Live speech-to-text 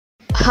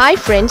Hi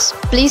friends,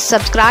 please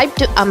subscribe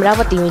to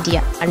Amaravathi Media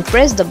and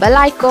press the bell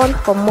icon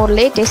for more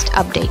latest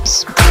updates.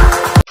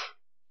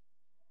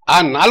 ఆ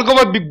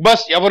నాలుగవ big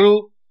boss ఎవరు?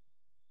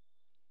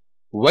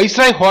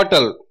 Viceroy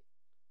hotel.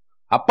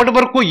 అప్పటి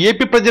వరకు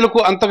AP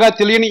ప్రజలకు అంతగా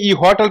తెలియని ఈ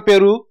హోటల్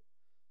పేరు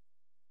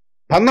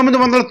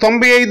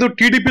 1995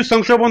 టీడీపీ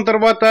సంక్షోభం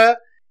తర్వాత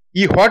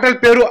ఈ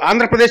హోటల్ పేరు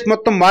ఆంధ్రప్రదేశ్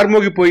మొత్తం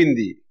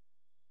మారుమోగిపోయింది.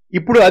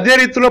 ఇప్పుడు అదే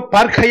రీతిలో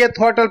పార్క్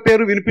హయత్ హోటల్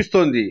పేరు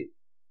వినిపిస్తోంది.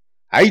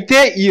 అయితే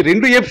ఈ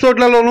రెండు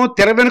ఎపిసోడ్లలోనూ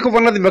తెర వెనుక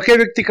ఉన్నది ఒకే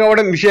వ్యక్తి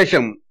కావడం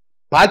విశేషం.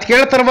 25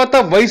 ఏళ్ల తర్వాత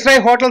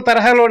వైస్రాయ్ హోటల్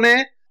తరహాలోనే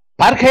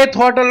పార్క్ హయత్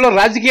హోటల్లో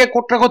రాజకీయ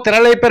కుట్రకు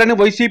తెరలేపారని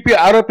వైసీపీ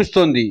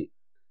ఆరోపిస్తోంది.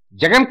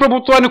 జగన్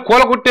ప్రభుత్వాన్ని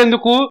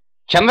కూలగొట్టేందుకు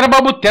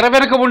చంద్రబాబు తెర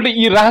వెనుక ఉండి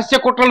ఈ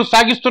రహస్య కుట్రలు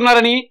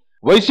సాగిస్తున్నారని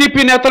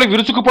వైసీపీ నేతలు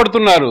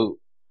విరుచుకుపడుతున్నారు.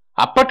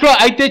 అప్పట్లో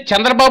అయితే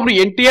చంద్రబాబును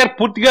ఎన్టీఆర్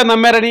పూర్తిగా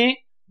నమ్మారని,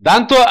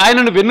 దాంతో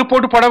ఆయనను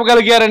వెన్నుపోటు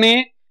పడవగలిగారని,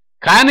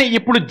 కానీ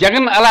ఇప్పుడు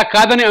జగన్ అలా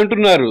కాదని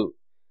అంటున్నారు.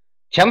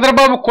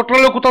 చంద్రబాబు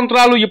కుట్రలు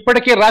కుతంత్రాలు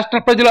ఇప్పటికే రాష్ట్ర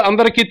ప్రజలు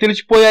అందరికీ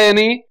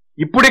తెలిసిపోయాయని,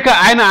 ఇప్పుడిక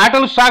ఆయన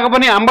ఆటలు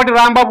సాగవని అంబటి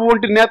రాంబాబు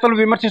వంటి నేతలు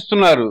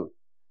విమర్శిస్తున్నారు.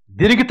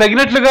 దీనికి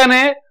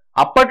తగినట్లుగానే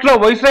అప్పట్లో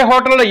వైస్రాయ్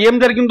హోటల్లో ఏం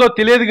జరిగిందో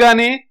తెలియదు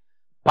గాని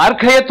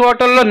పార్క్ హయత్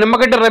హోటల్లో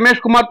నిమ్మగడ్డ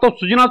రమేష్ కుమార్ తో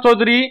సుజనా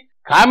చౌదరి,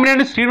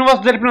 కామినేని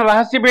శ్రీనివాస్ జరిపిన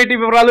రహస్య భేటీ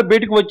వివరాలు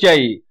బయటకు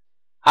వచ్చాయి.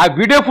 ఆ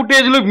వీడియో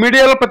ఫుటేజ్లు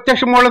మీడియాలో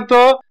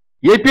ప్రత్యక్షమవడంతో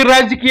ఏపీ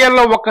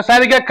రాజకీయాల్లో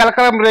ఒక్కసారిగా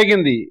కలకలం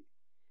రేగింది.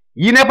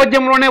 ఈ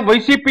నేపథ్యంలోనే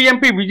వైసీపీ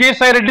ఎంపీ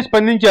విజయసాయిరెడ్డి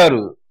స్పందించారు.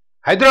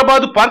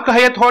 హైదరాబాద్ పార్క్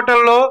హయత్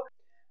హోటల్లో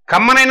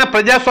కమ్మనైన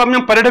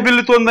ప్రజాస్వామ్యం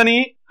పరిఢవిల్లుతోందని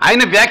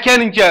ఆయన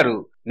వ్యాఖ్యానించారు.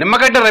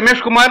 నిమ్మగడ్డ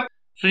రమేష్ కుమార్,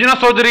 సుజనా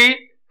చౌదరి,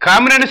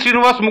 కామినేని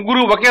శ్రీనివాస్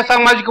ముగ్గురు ఒకే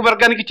సామాజిక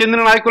వర్గానికి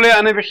చెందిన నాయకులే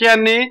అనే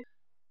విషయాన్ని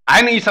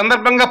ఆయన ఈ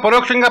సందర్భంగా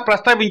పరోక్షంగా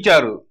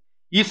ప్రస్తావించారు.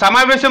 ఈ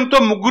సమావేశంతో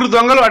ముగ్గురు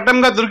దొంగలు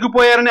అడ్డంగా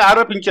దొరికిపోయారని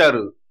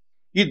ఆరోపించారు.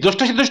 ఈ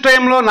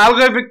దుష్టయంలో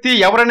నాలుగో వ్యక్తి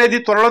ఎవరనేది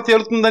త్వరలో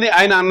తేలుతుందని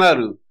ఆయన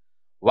అన్నారు.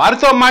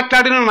 వారితో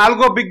మాట్లాడిన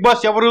నాలుగో బిగ్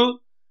బాస్ ఎవరు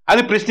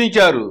అని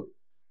ప్రశ్నించారు.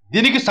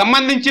 దీనికి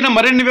సంబంధించిన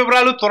మరిన్ని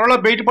వివరాలు త్వరలో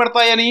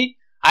బయటపడతాయని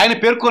ఆయన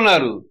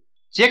పేర్కొన్నారు.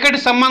 చీకటి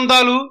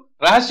సంబంధాలు,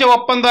 రహస్య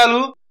ఒప్పందాలు,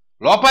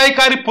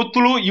 లోపాయికారి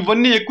పొత్తులు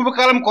ఇవన్నీ ఎక్కువ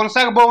కాలం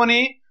కొనసాగబోవని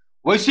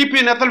వైసీపీ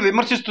నేతలు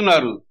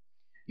విమర్శిస్తున్నారు.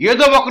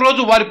 ఏదో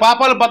ఒకరోజు వారి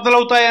పాపాలు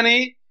బద్దలవుతాయని,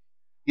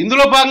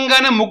 ఇందులో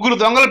భాగంగానే ముగ్గురు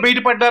దొంగలు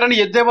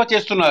బయటపడ్డారని ఎద్దేవా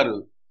చేస్తున్నారు.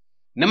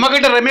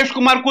 నిమ్మగడ్డ రమేష్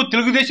కుమార్ కు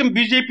తెలుగుదేశం,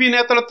 బీజేపీ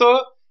నేతలతో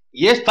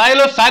ఏ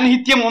స్థాయిలో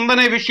సాన్నిహిత్యం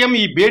ఉందనే విషయం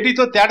ఈ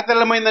భేటీతో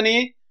తేటతెల్లమైందని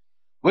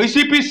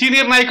వైసీపీ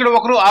సీనియర్ నాయకుడు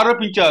ఒకరు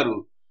ఆరోపించారు.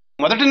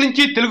 మొదటి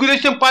నుంచి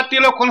తెలుగుదేశం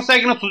పార్టీలో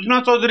కొనసాగిన సుజనా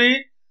చౌదరి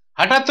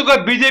హఠాత్తుగా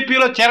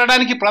బీజేపీలో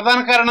చేరడానికి ప్రధాన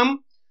కారణం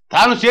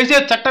తాను చేసే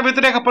చట్ట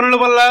వ్యతిరేక పనుల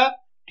వల్ల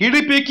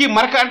టీడీపీకి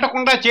మరక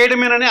అంటకుండా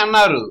చేయడమేనని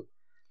అన్నారు.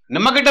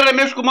 నిమ్మగడ్డ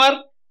రమేష్ కుమార్,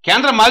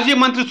 కేంద్ర మాజీ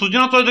మంత్రి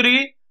సుజనా చౌదరి,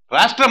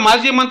 రాష్ట్ర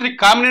మాజీ మంత్రి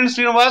కామినేని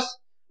శ్రీనివాస్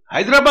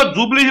హైదరాబాద్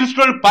జూబ్లీ హిల్స్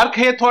లోని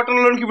పార్క్ హయత్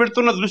హోటల్లోనికి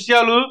వెళుతున్న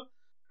దృశ్యాలు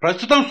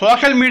ప్రస్తుతం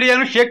సోషల్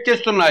మీడియాను షేక్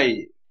చేస్తున్నాయి.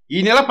 ఈ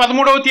నెల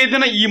 13వ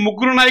తేదీన ఈ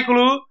ముగ్గురు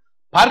నాయకులు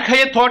పార్క్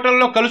హయత్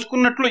హోటల్లో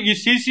కలుసుకున్నట్లు ఈ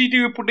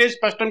సీసీటీవీ ఫుటేజ్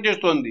స్పష్టం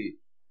చేస్తోంది.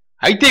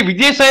 అయితే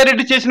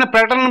విజయసాయిరెడ్డి చేసిన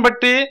ప్రకటనను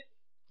బట్టి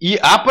ఈ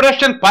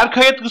ఆపరేషన్ పార్క్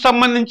హయత్ కు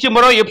సంబంధించి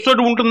మరో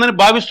ఎపిసోడ్ ఉంటుందని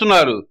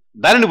భావిస్తున్నారు.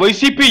 దానిని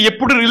వైసీపీ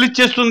ఎప్పుడు రిలీజ్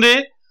చేస్తుంది,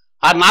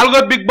 ఆ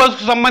నాలుగో బిగ్ బాస్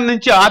కు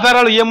సంబంధించి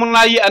ఆధారాలు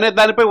ఏమున్నాయి అనే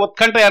దానిపై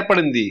ఉత్కంఠ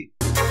ఏర్పడింది.